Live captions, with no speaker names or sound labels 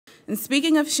And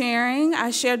speaking of sharing,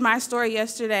 I shared my story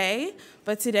yesterday,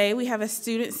 but today we have a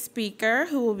student speaker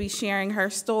who will be sharing her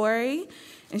story,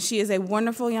 and she is a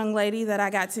wonderful young lady that I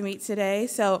got to meet today.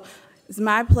 So it's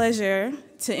my pleasure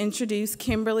to introduce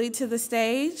Kimberly to the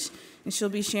stage, and she'll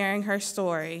be sharing her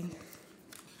story.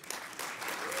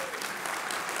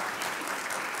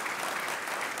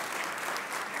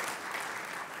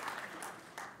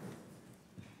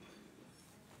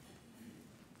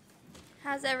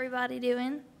 How's everybody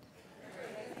doing?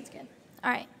 That's good.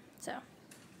 All right, so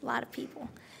a lot of people.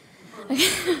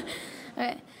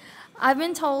 Okay. I've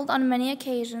been told on many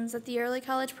occasions that the early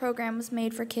college program was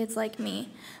made for kids like me.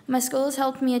 My school has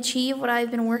helped me achieve what I've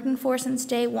been working for since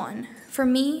day one. For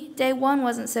me, day one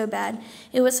wasn't so bad.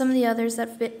 It was some of the others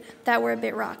that were a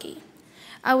bit rocky.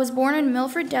 I was born in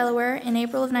Milford, Delaware in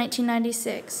April of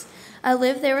 1996. I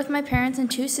lived there with my parents and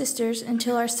two sisters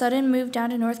until our sudden move down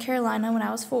to North Carolina when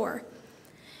I was 4.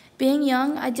 Being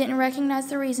young, I didn't recognize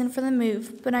the reason for the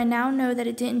move, but I now know that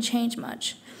it didn't change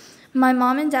much. My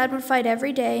mom and dad would fight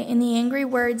every day, and the angry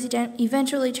words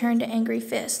eventually turned to angry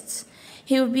fists.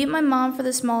 He would beat my mom for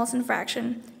the smallest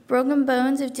infraction, broken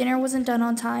bones if dinner wasn't done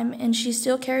on time, and she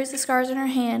still carries the scars in her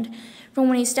hand from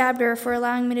when he stabbed her for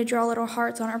allowing me to draw little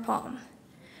hearts on her palm.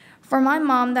 For my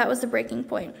mom, that was the breaking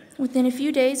point. Within a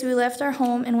few days, we left our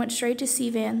home and went straight to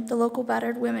CVAN, the local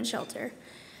battered women's shelter.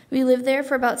 We lived there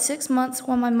for about 6 months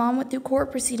while my mom went through court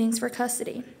proceedings for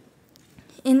custody.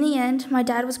 In the end, my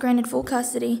dad was granted full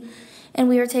custody, and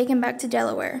we were taken back to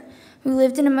Delaware. We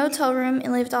lived in a motel room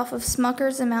and lived off of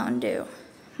Smuckers and Mountain Dew.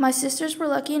 My sisters were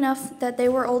lucky enough that they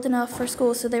were old enough for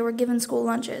school, so they were given school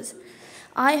lunches.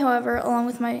 I, however, along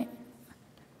with my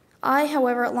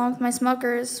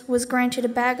Smuckers, was granted a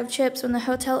bag of chips when the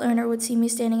hotel owner would see me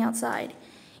standing outside.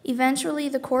 Eventually,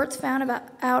 the courts found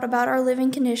out about our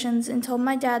living conditions and told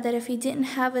my dad that if he didn't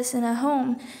have us in a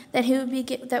home, that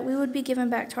we would be given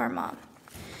back to our mom.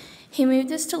 He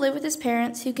moved us to live with his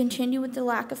parents, who continued with the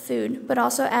lack of food, but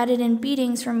also added in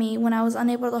beatings for me when I was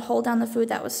unable to hold down the food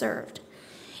that was served.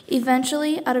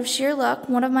 Eventually, out of sheer luck,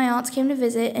 one of my aunts came to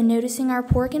visit, and noticing our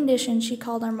poor condition, she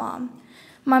called our mom.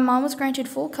 My mom was granted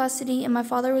full custody, and my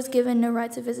father was given no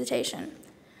rights of visitation.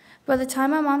 By the time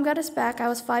my mom got us back, I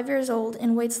was 5 years old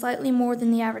and weighed slightly more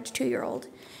than the average 2-year-old.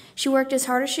 She worked as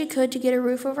hard as she could to get a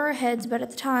roof over our heads, but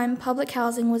at the time, public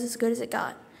housing was as good as it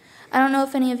got. I don't know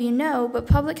if any of you know, but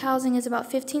public housing is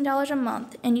about $15 a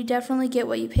month, and you definitely get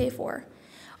what you pay for.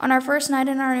 On our first night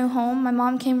in our new home, my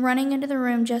mom came running into the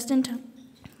room just in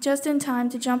time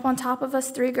to jump on top of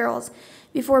us 3 girls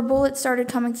before bullets started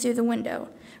coming through the window,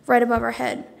 right above our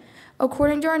head.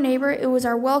 According to our neighbor, it was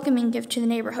our welcoming gift to the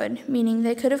neighborhood, meaning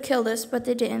they could have killed us, but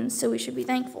they didn't, so we should be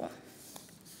thankful.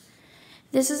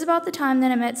 This is about the time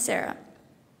that I met Sarah.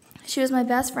 She was my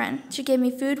best friend. She gave me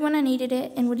food when I needed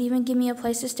it and would even give me a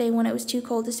place to stay when it was too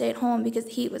cold to stay at home because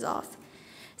the heat was off.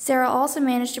 Sarah also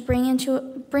managed to bring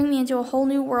me into a whole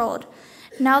new world.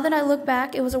 Now that I look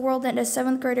back, it was a world that a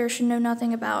 7th grader should know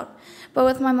nothing about. But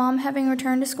with my mom having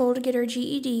returned to school to get her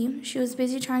GED, she was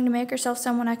busy trying to make herself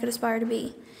someone I could aspire to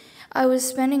be. I was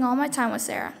spending all my time with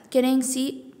Sarah, getting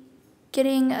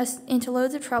us into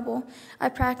loads of trouble. I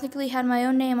practically had my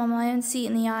own name on my own seat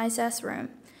in the ISS room.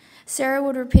 Sarah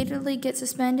would repeatedly get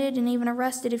suspended and even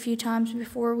arrested a few times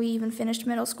before we even finished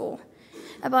middle school.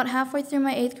 About halfway through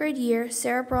my 8th grade year,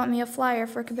 Sarah brought me a flyer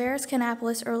for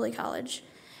Cabarrus-Kannapolis Early College.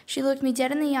 She looked me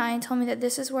dead in the eye and told me that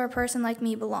this is where a person like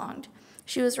me belonged.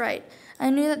 She was right. I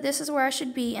knew that this is where I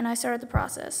should be, and I started the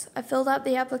process. I filled out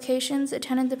the applications,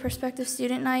 attended the prospective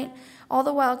student night, all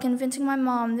the while convincing my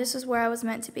mom this is where I was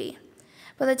meant to be.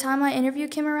 By the time my interview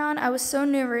came around, I was so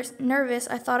nervous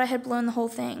I thought I had blown the whole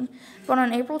thing. But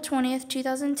on April 20th,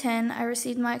 2010, I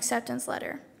received my acceptance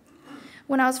letter.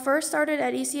 When I was first started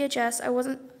at ECHS,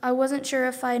 I wasn't sure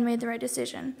if I had made the right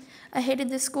decision. I hated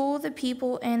the school, the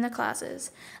people, and the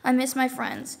classes. I missed my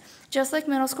friends. Just like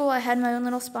middle school, I had my own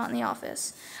little spot in the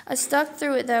office. I stuck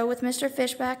through it, though, with Mr.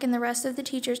 Fishback and the rest of the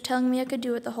teachers telling me I could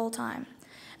do it the whole time.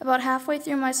 About halfway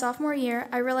through my sophomore year,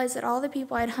 I realized that all the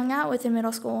people I had hung out with in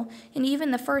middle school, and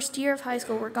even the first year of high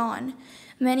school, were gone.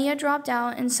 Many had dropped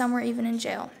out, and some were even in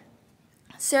jail.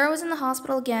 Sarah was in the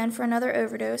hospital again for another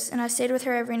overdose, and I stayed with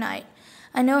her every night.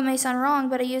 I know it may sound wrong,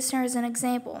 but I used her as an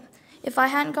example. If I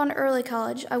hadn't gone to early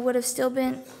college, I would have still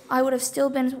been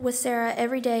with Sarah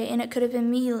every day, and it could have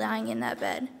been me lying in that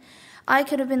bed. I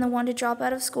could have been the one to drop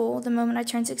out of school the moment I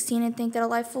turned 16 and think that a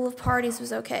life full of parties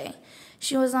was okay.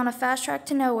 She was on a fast track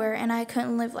to nowhere, and I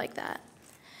couldn't live like that.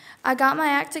 I got my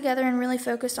act together and really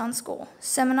focused on school.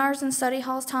 Seminars and study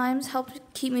hall times helped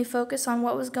keep me focused on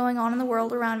what was going on in the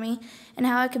world around me and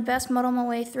how I could best muddle my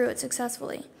way through it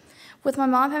successfully. With my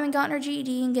mom having gotten her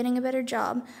GED and getting a better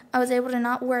job, I was able to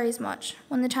not worry as much.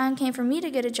 When the time came for me to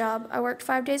get a job, I worked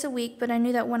 5 days a week, but I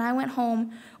knew that when I went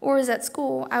home or was at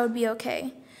school, I would be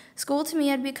okay. School to me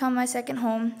had become my second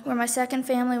home, where my second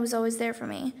family was always there for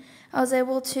me. I was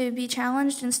able to be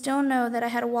challenged and still know that I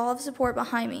had a wall of support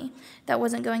behind me that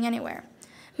wasn't going anywhere.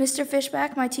 Mr.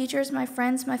 Fishback, my teachers, my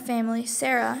friends, my family,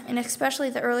 Sarah, and especially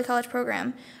the early college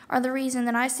program, are the reason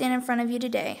that I stand in front of you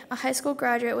today, a high school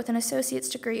graduate with an associate's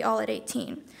degree all at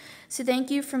 18. So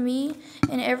thank you for me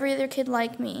and every other kid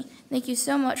like me. Thank you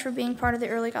so much for being part of the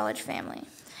early college family.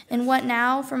 And what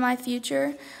now for my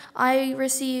future? I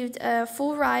received a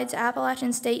full ride to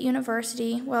Appalachian State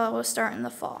University while I was starting in the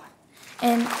fall.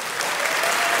 And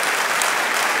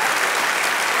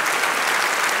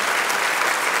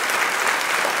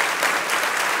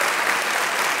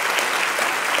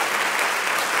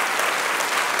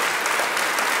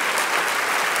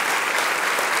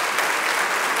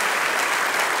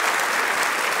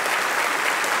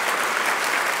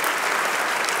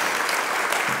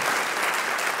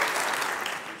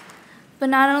but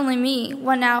not only me,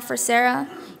 what now for Sarah?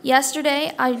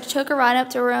 Yesterday, I took a ride up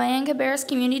to Rowan Cabarrus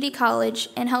Community College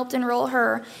and helped enroll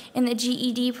her in the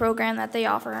GED program that they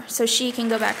offer so she can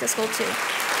go back to school too.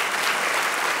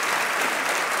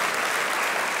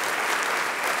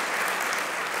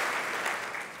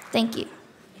 Thank you.